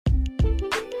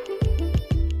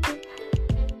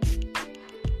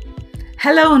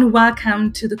Hello and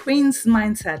welcome to the Queen's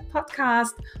Mindset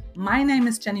podcast. My name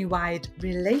is Jenny White,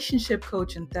 relationship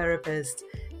coach and therapist.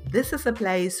 This is a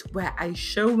place where I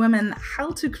show women how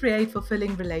to create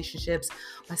fulfilling relationships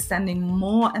by standing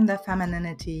more in their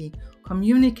femininity,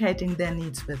 communicating their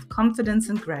needs with confidence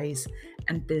and grace,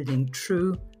 and building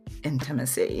true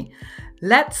intimacy.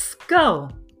 Let's go!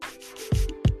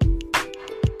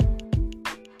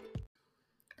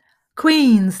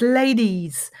 Queens,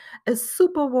 ladies, a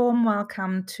super warm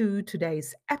welcome to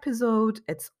today's episode.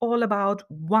 It's all about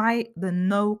why the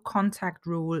no contact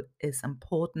rule is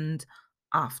important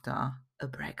after a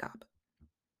breakup.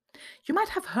 You might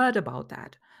have heard about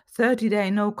that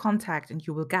 30-day no contact and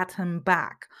you will get him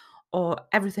back, or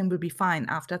everything will be fine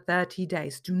after 30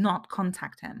 days. Do not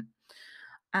contact him.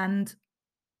 And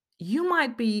you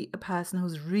might be a person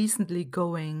who's recently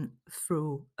going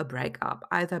through a breakup,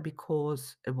 either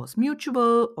because it was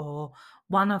mutual or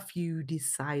one of you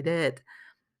decided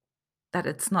that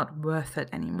it's not worth it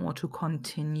anymore to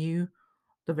continue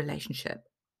the relationship.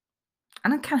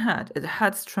 And it can hurt. It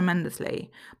hurts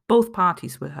tremendously. Both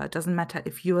parties will hurt. Doesn't matter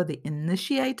if you are the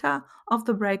initiator of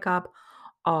the breakup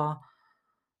or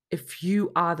if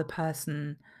you are the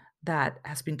person that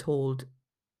has been told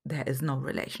there is no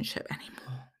relationship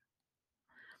anymore.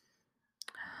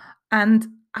 And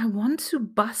I want to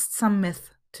bust some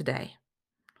myth today.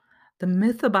 The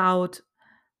myth about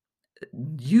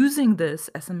using this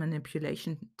as a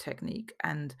manipulation technique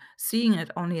and seeing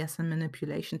it only as a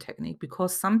manipulation technique,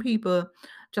 because some people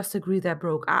just agree they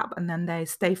broke up and then they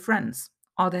stay friends,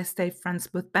 or they stay friends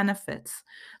with benefits.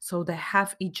 So they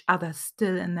have each other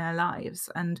still in their lives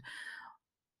and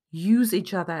use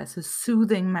each other as a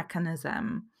soothing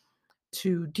mechanism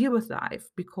to deal with life,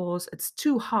 because it's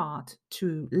too hard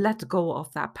to let go of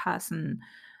that person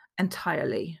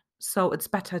entirely. So it's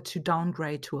better to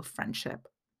downgrade to a friendship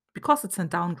because it's a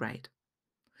downgrade.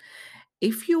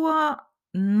 If you are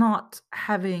not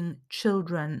having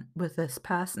children with this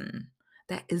person,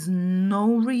 there is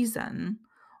no reason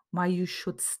why you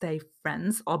should stay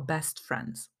friends or best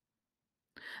friends.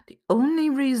 The only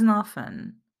reason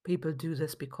often people do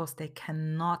this because they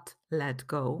cannot let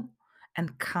go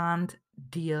and can't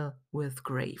deal with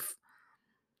grief,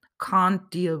 can't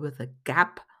deal with the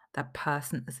gap that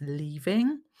person is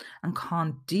leaving, and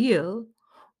can't deal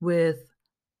with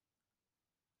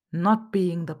not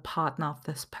being the partner of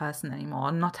this person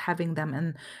anymore, not having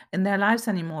them in their lives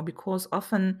anymore, because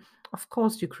often, of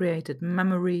course, you created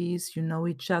memories, you know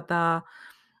each other.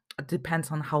 It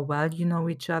depends on how well you know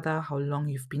each other, how long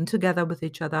you've been together with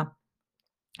each other.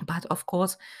 But of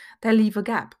course, they leave a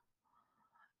gap.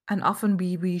 And often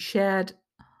we shared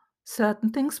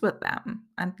certain things with them.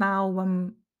 And now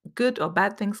when good or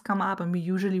bad things come up, and we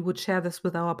usually would share this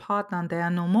with our partner and they are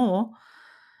no more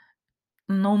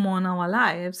in our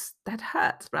lives, that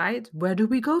hurts, right? Where do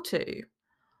we go to?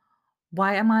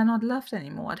 Why am I not loved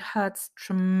anymore? It hurts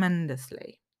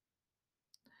tremendously.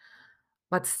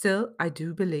 But still, I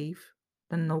do believe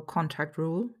the no contact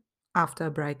rule after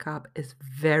a breakup is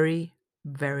very,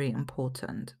 very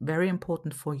important. Very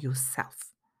important for yourself.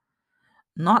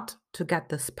 Not to get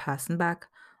this person back,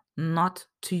 not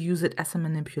to use it as a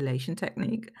manipulation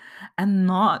technique, and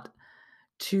not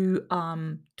to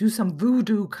do some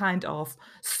voodoo kind of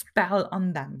spell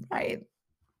on them, right?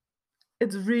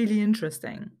 It's really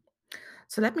interesting.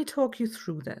 So let me talk you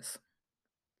through this.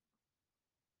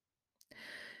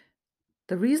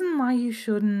 The reason why you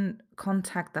shouldn't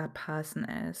contact that person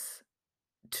is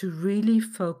to really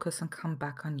focus and come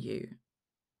back on you.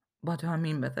 What do I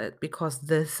mean with it? Because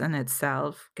this in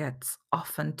itself gets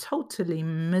often totally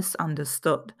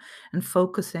misunderstood. And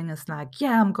focusing is like,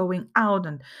 yeah, I'm going out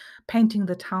and painting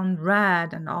the town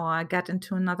red, and oh, I get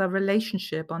into another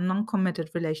relationship or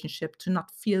non-committed relationship to not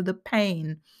feel the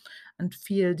pain and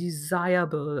feel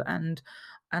desirable and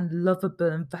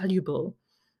lovable and valuable.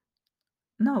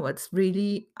 No, it's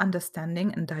really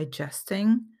understanding and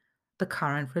digesting the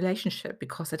current relationship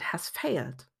because it has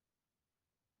failed.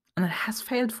 And it has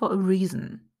failed for a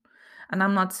reason. And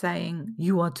I'm not saying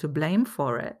you are to blame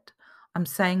for it. I'm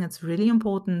saying it's really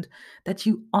important that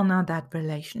you honor that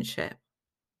relationship.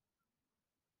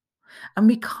 And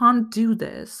we can't do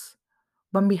this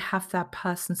when we have that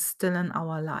person still in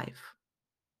our life,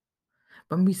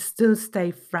 when we still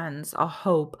stay friends or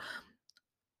hope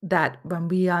that when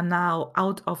we are now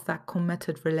out of that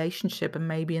committed relationship and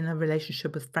maybe in a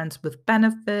relationship with friends with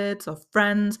benefits or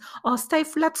friends, or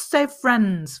let's stay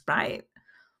friends, right?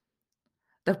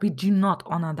 That we do not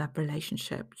honor that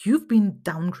relationship. You've been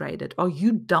downgraded, or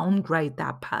you downgrade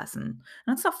that person.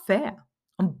 And it's not fair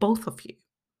on both of you,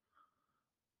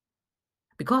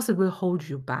 because it will hold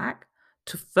you back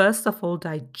to first of all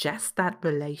digest that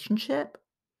relationship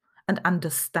and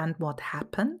understand what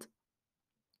happened.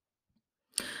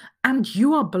 And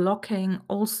you are blocking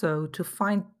also to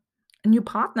find a new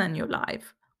partner in your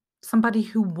life, somebody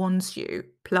who wants you.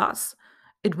 Plus,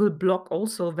 it will block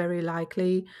also very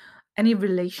likely any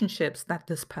relationships that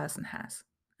this person has.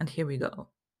 And here we go.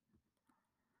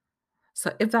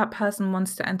 So, if that person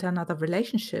wants to enter another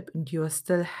relationship and you are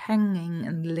still hanging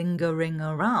and lingering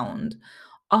around,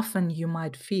 often you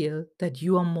might feel that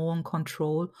you are more in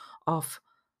control of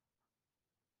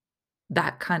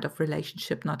that kind of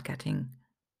relationship not getting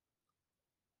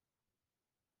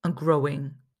and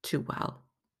growing too well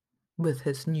with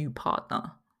his new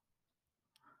partner.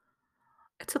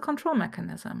 It's a control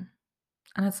mechanism,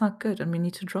 and it's not good, and we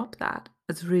need to drop that.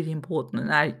 It's really important,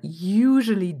 and I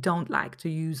usually don't like to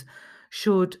use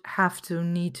should, have to,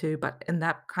 need to, but in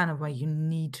that kind of way, you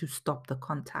need to stop the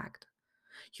contact.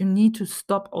 You need to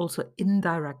stop also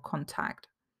indirect contact.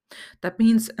 That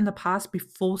means in the past,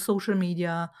 before social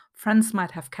media, friends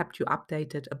might have kept you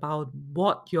updated about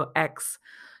what your ex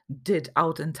did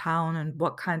out in town and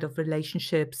what kind of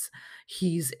relationships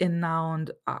he's in now,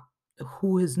 and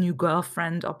who his new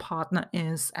girlfriend or partner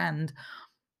is. And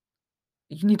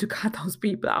you need to cut those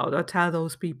people out or tell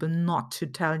those people not to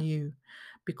tell you,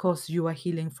 because you are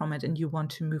healing from it and you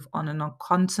want to move on and not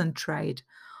concentrate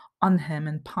on him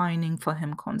and pining for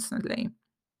him constantly.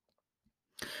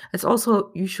 It's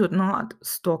also, you should not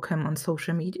stalk him on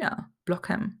social media, block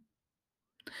him.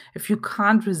 If you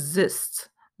can't resist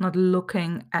not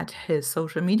looking at his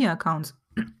social media accounts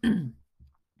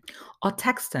or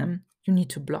text him, you need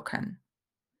to block him.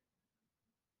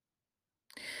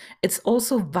 It's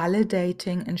also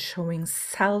validating and showing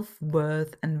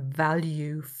self-worth and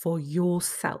value for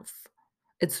yourself.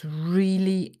 It's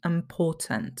really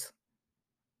important.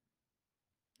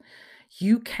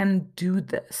 You can do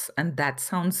this. And that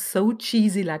sounds so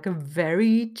cheesy, like a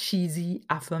very cheesy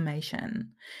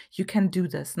affirmation. You can do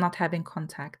this, not having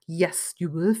contact. Yes, you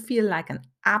will feel like an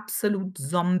absolute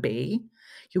zombie.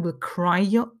 You will cry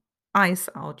your eyes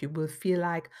out. You will feel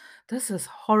like this is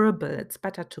horrible. It's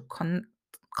better to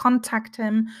contact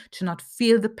him, to not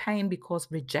feel the pain,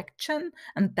 because rejection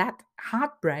and that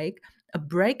heartbreak, a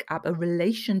breakup, a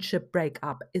relationship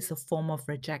breakup, is a form of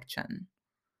rejection.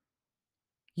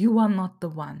 You are not the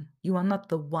one. You are not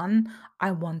the one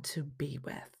I want to be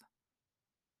with.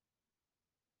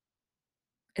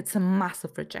 It's a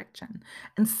massive rejection.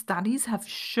 And studies have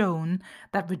shown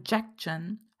that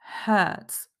rejection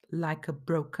hurts like a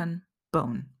broken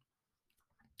bone.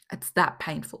 It's that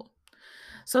painful.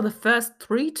 So the first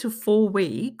 3 to 4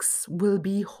 weeks will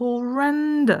be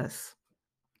horrendous.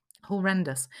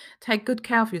 Horrendous. Take good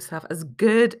care of yourself, as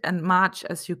good and much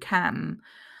as you can.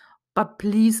 But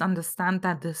please understand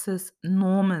that this is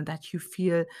normal, that you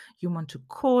feel you want to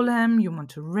call him, you want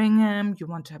to ring him, you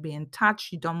want to be in touch,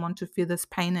 you don't want to feel this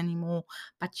pain anymore,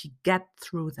 but you get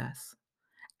through this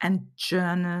and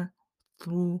journal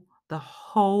through the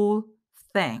whole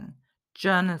thing.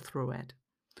 Journal through it.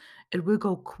 It will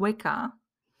go quicker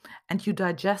and you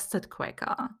digest it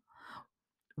quicker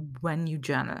when you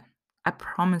journal. I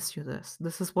promise you this.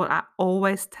 This is what I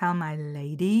always tell my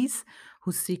ladies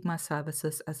who seek my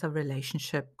services as a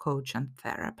relationship coach and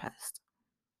therapist.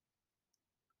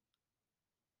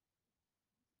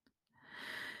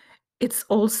 It's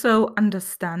also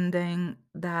understanding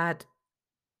that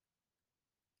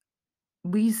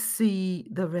we see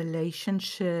the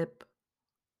relationship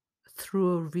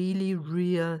through a really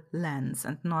real lens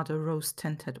and not a rose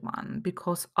tinted one.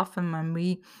 Because often when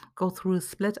we go through a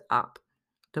split up,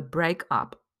 the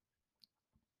breakup,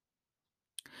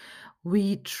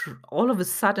 we all of a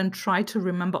sudden try to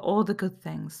remember all the good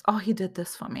things. Oh, he did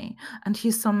this for me, and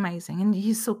he's so amazing, and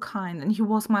he's so kind, and he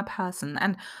was my person.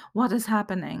 And what is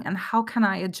happening, and how can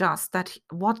I adjust that?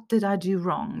 What did I do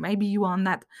wrong? Maybe you are on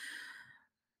that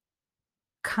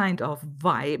kind of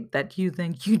vibe that you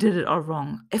think you did it all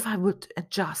wrong. If I would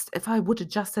adjust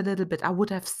a little bit, I would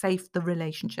have saved the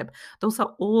relationship. Those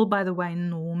are all, by the way,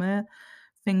 normal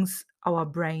things our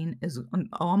brain is, and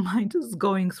our mind is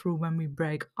going through when we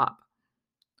break up.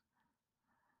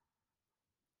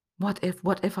 What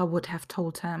if I would have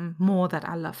told him more that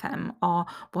I love him? Or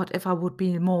what if I would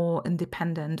be more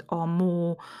independent or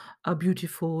more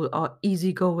beautiful or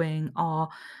easygoing? Or,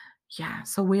 yeah,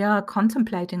 so we are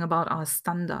contemplating about our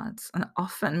standards, and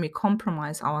often we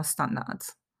compromise our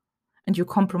standards. And you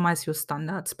compromise your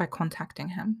standards by contacting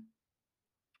him.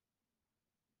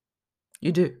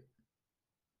 You do.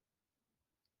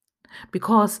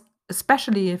 Because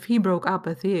especially if he broke up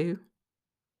with you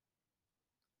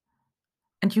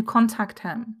and you contact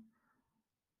him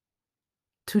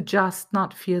to just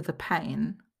not feel the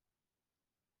pain,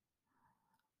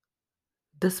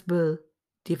 this will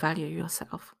devalue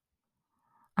yourself.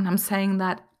 And I'm saying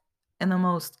that in the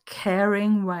most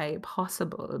caring way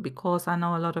possible because I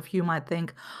know a lot of you might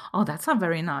think, oh, that's not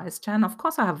very nice, Jen. Of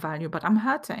course I have value, but I'm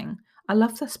hurting. I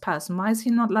love this person. Why is he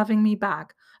not loving me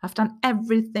back? I've done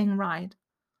everything right.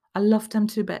 I loved him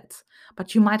to bits.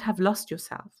 But you might have lost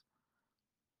yourself.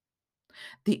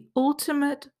 The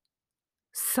ultimate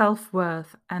self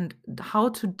worth and how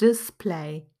to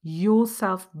display your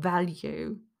self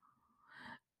value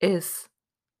is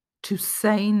to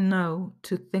say no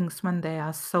to things when they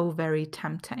are so very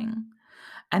tempting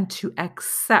and to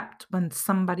accept when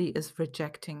somebody is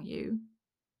rejecting you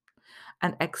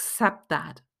and accept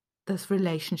that this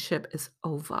relationship is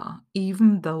over,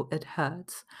 even though it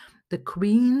hurts. The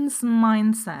Queen's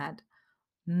mindset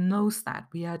knows that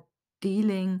we are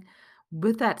dealing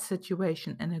with that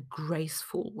situation in a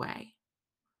graceful way.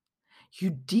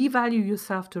 You devalue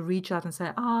yourself to reach out and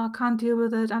say, "Oh, I can't deal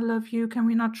with it. I love you. Can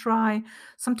we not try?"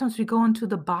 Sometimes we go into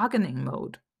the bargaining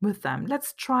mode with them.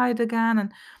 Let's try it again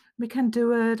and we can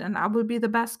do it. And I will be the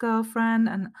best girlfriend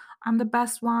and I'm the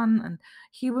best one. And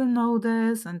he will know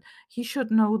this and he should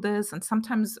know this. And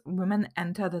sometimes women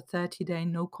enter the 30-day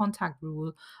no contact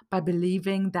rule by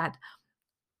believing that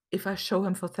if I show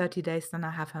him for 30 days, then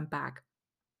I have him back.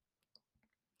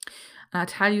 And I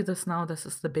tell you this now, this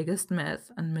is the biggest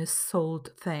myth and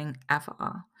missold thing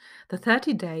ever. The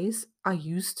 30 days are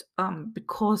used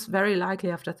because very likely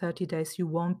after 30 days you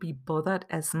won't be bothered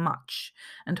as much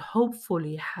and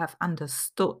hopefully have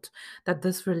understood that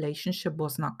this relationship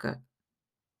was not good.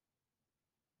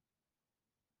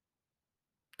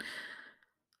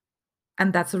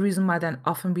 And that's the reason why then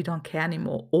often we don't care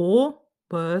anymore. Or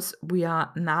worse, we are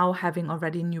now having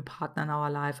already a new partner in our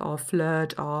life or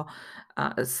flirt or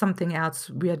something else.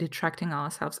 We are detracting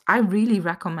ourselves. I really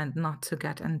recommend not to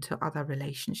get into other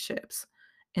relationships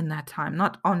in that time,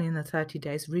 not only in the 30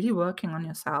 days, really working on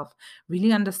yourself,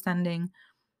 really understanding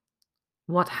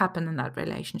what happened in that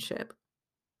relationship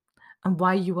and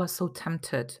why you are so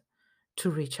tempted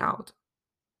to reach out.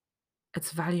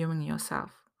 It's valuing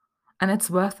yourself and it's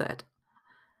worth it.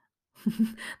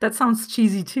 That sounds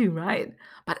cheesy too, right?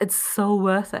 But it's so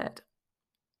worth it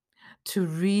to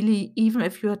really, even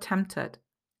if you're tempted,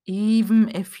 even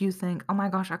if you think, oh my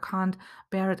gosh, I can't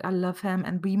bear it, I love him,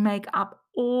 and we make up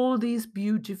all these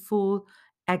beautiful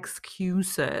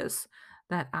excuses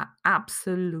that are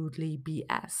absolutely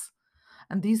BS.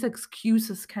 And these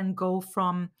excuses can go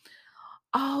from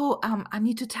oh, I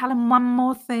need to tell him one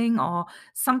more thing, or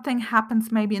something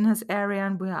happens maybe in his area,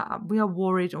 and we are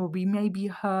worried, or we may be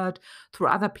heard through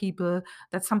other people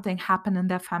that something happened in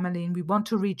their family, and we want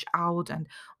to reach out and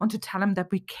want to tell him that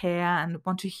we care and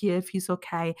want to hear if he's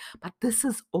okay. But this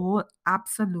is all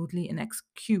absolutely an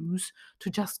excuse to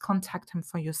just contact him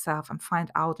for yourself and find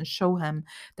out and show him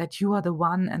that you are the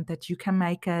one and that you can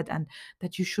make it and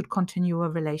that you should continue a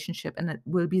relationship, and it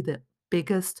will be the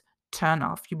biggest turn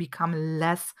off. You become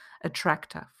less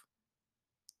attractive.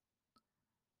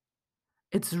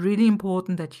 It's really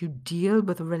important that you deal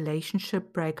with a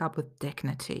relationship breakup with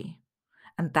dignity.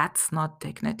 And that's not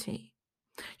dignity.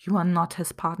 You are not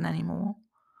his partner anymore.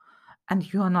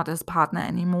 And you are not his partner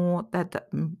anymore. That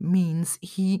means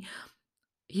he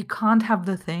can't have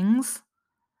the things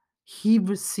he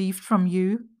received from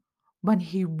you when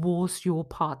he was your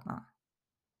partner.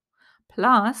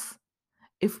 Plus,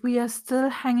 if we are still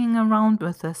hanging around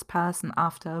with this person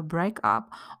after a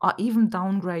breakup or even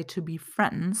downgrade to be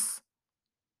friends,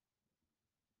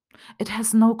 it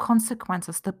has no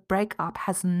consequences. The breakup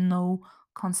has no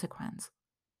consequence.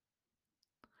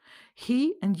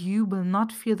 He and you will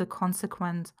not feel the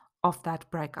consequence of that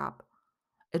breakup.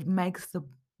 It makes the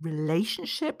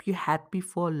relationship you had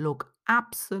before look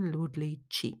absolutely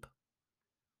cheap.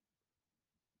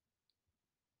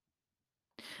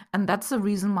 And that's the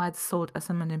reason why it's sold as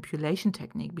a manipulation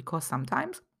technique, because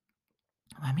sometimes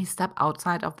when we step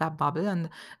outside of that bubble and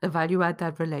evaluate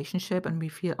that relationship and we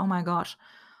feel, oh my gosh,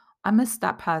 I miss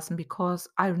that person because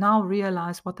I now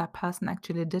realize what that person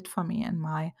actually did for me in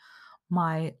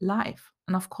my life.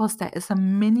 And of course, there is a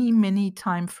mini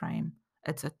time frame.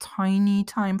 It's a tiny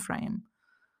time frame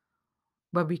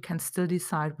where we can still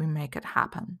decide we make it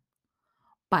happen.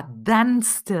 But then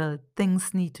still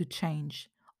things need to change.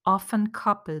 Often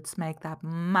couples make that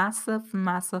massive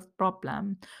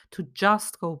problem to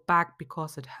just go back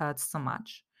because it hurts so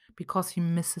much, because he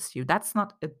misses you. That's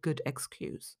not a good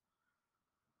excuse.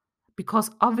 Because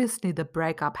obviously the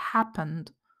breakup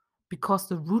happened because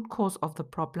the root cause of the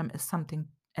problem is something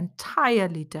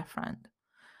entirely different.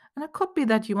 And it could be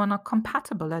that you are not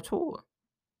compatible at all.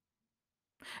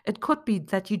 It could be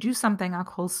that you do something I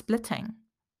call splitting,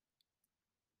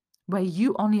 where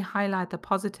you only highlight the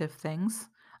positive things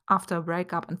after a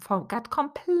breakup and forget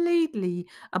completely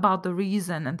about the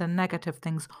reason and the negative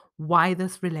things why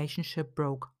this relationship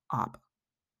broke up.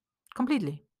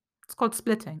 Completely. It's called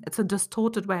splitting. It's a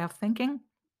distorted way of thinking.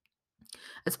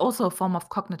 It's also a form of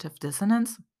cognitive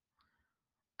dissonance,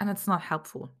 and it's not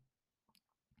helpful.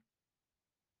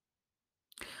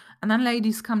 And then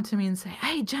ladies come to me and say,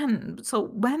 "Hey Jen, so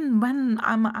when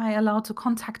am I allowed to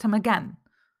contact him again?"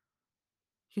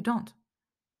 You don't.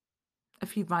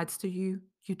 If he writes to you,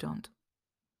 you don't.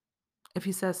 If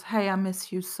he says, "Hey, I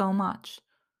miss you so much,"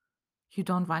 you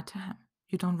don't write to him.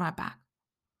 You don't write back.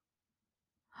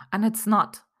 And it's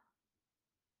not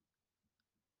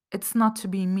to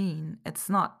be mean. It's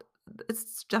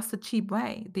just a cheap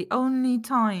way. The only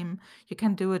time you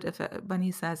can do it if when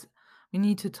he says, "We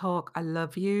need to talk. I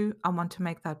love you. I want to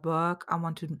make that work. I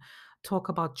want to talk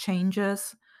about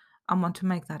changes. I want to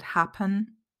make that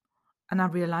happen. And I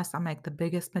realized I make the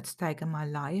biggest mistake in my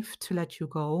life to let you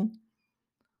go.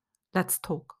 Let's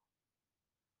talk."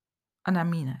 And I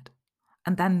mean it.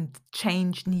 And then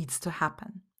change needs to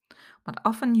happen. But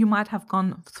often you might have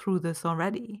gone through this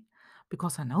already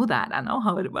because I know that. I know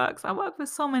how it works. I work with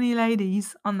so many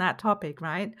ladies on that topic,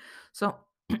 right? So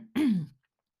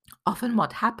often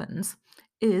what happens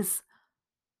is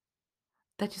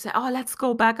that you say, "Oh, let's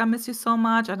go back. I miss you so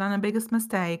much. I done a biggest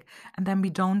mistake." And then we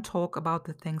don't talk about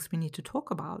the things we need to talk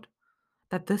about.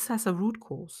 That this has a root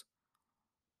cause.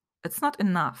 It's not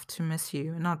enough to miss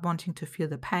you and not wanting to feel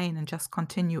the pain and just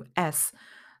continue as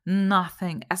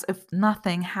if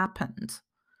nothing happened.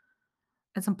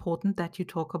 It's important that you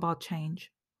talk about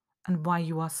change and why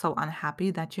you are so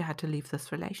unhappy that you had to leave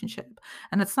this relationship.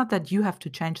 And it's not that you have to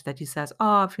change, that he says,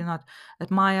 "Oh, if you're not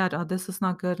admired, or this is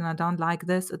not good and I don't like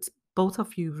this." It's both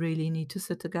of you really need to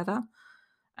sit together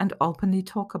and openly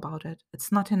talk about it.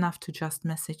 It's not enough to just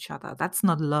miss each other. That's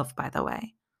not love, by the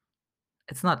way.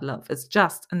 It's not love. It's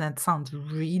just, and that sounds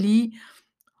really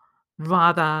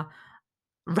rather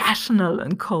rational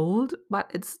and cold, but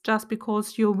it's just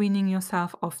because you're weaning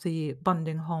yourself off the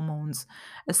bonding hormones,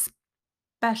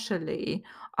 especially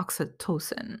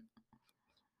oxytocin.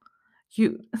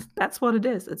 You That's what it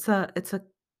is. It's a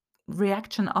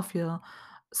reaction of your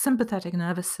sympathetic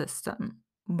nervous system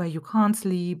where you can't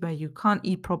sleep, where you can't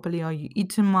eat properly, or you eat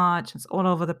too much, it's all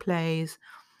over the place.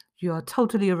 You are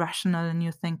totally irrational in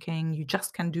your thinking. You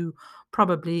just can do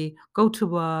probably go to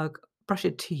work, brush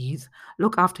your teeth,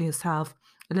 look after yourself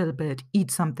a little bit,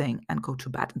 eat something, and go to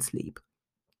bed and sleep.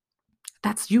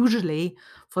 That's usually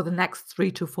for the next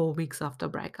 3 to 4 weeks after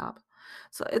breakup.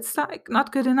 So it's like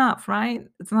not good enough, right?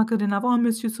 It's not good enough. "Oh, I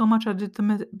miss you so much. I did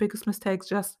the biggest mistakes.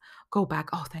 Just go back."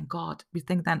 Oh, thank God. We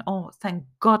think then, "Oh, thank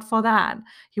God for that.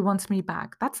 He wants me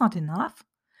back." That's not enough.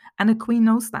 And a queen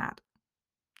knows that.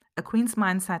 A queen's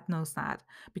mindset knows that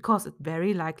because it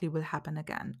very likely will happen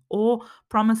again. Or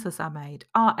promises are made.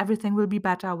 "Oh, everything will be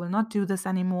better. I will not do this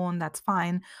anymore, and that's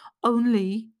fine."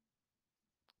 Only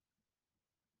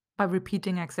by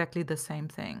repeating exactly the same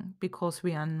thing because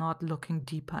we are not looking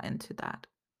deeper into that.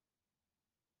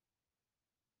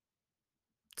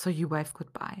 So you wave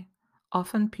goodbye.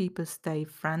 Often people stay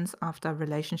friends after a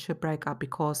relationship breakup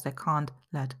because they can't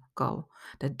let go.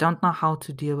 They don't know how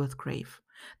to deal with grief.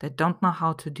 They don't know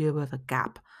how to deal with a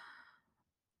gap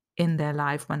in their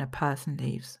life when a person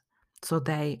leaves. So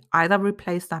they either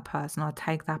replace that person or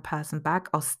take that person back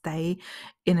or stay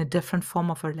in a different form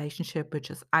of relationship,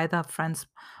 which is either friends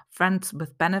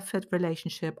with benefit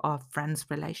relationship or friends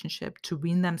relationship to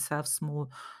wean themselves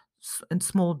in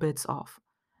small bits off.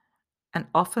 And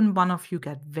often one of you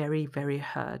get very, very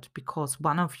hurt because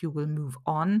one of you will move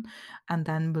on and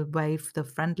then will wave the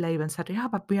friend label and say, "Yeah,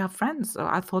 but we are friends. So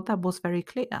I thought that was very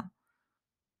clear."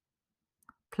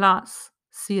 Plus,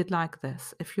 see it like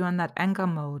this. If you're in that anger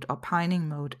mode or pining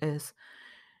mode, is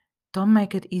don't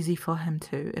make it easy for him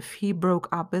too. If he broke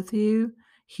up with you,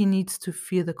 he needs to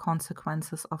feel the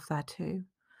consequences of that too.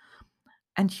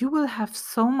 And you will have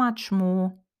so much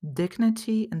more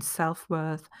dignity and self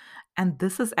worth. And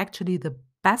this is actually the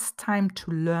best time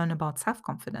to learn about self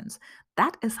confidence.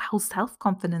 That is how self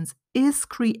confidence is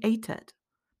created.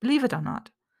 Believe it or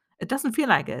not. It doesn't feel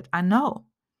like it, I know.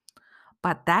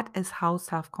 But that is how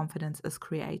self confidence is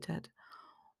created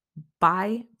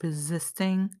by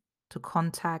resisting to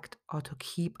contact or to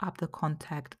keep up the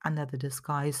contact under the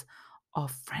disguise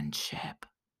of friendship.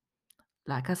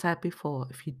 Like I said before,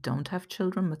 if you don't have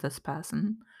children with this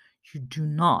person, you do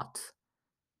not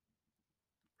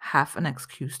have an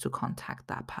excuse to contact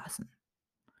that person.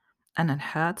 and it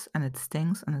hurts and it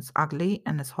stings and it's ugly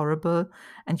and it's horrible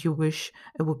and you wish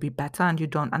it would be better and you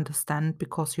don't understand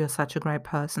because you're such a great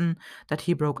person that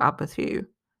he broke up with you.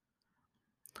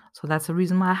 So that's the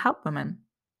reason why I help women.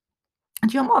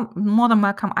 And you're more than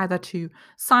welcome either to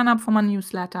sign up for my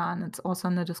newsletter, and it's also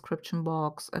in the description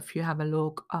box if you have a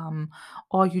look,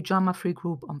 or you join my free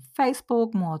group on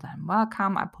Facebook, more than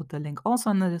welcome. I put the link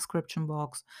also in the description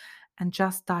box, and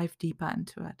just dive deeper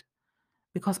into it.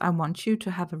 Because I want you to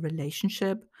have a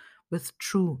relationship with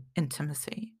true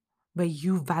intimacy, where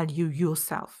you value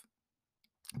yourself,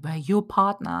 where your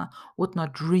partner would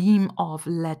not dream of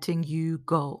letting you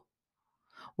go,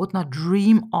 would not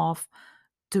dream of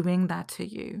doing that to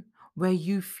you, where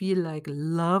you feel like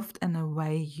loved in a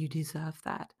way you deserve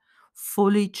that,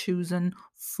 fully chosen,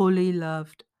 fully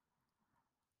loved,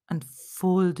 and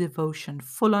full devotion,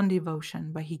 full on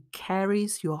devotion, where he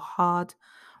carries your heart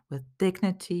with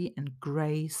dignity and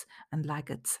grace and like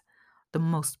it's the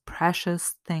most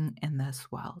precious thing in this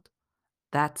world.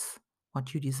 That's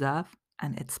what you deserve,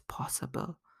 and it's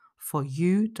possible. For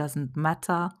you, doesn't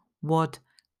matter what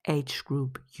age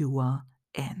group you are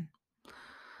in.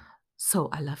 So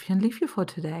I love you and leave you for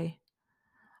today.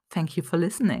 Thank you for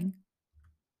listening.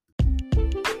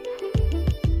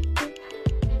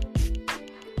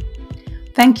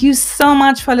 Thank you so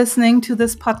much for listening to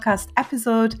this podcast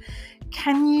episode.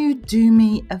 Can you do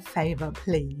me a favor,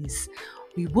 please?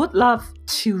 We would love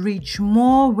to reach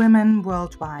more women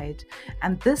worldwide,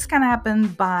 and this can happen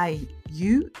by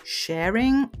you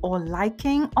sharing or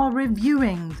liking or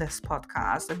reviewing this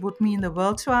podcast. It would mean the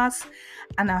world to us,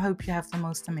 and I hope you have the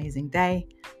most amazing day.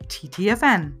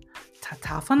 TTFN.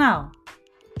 Ta-ta for now.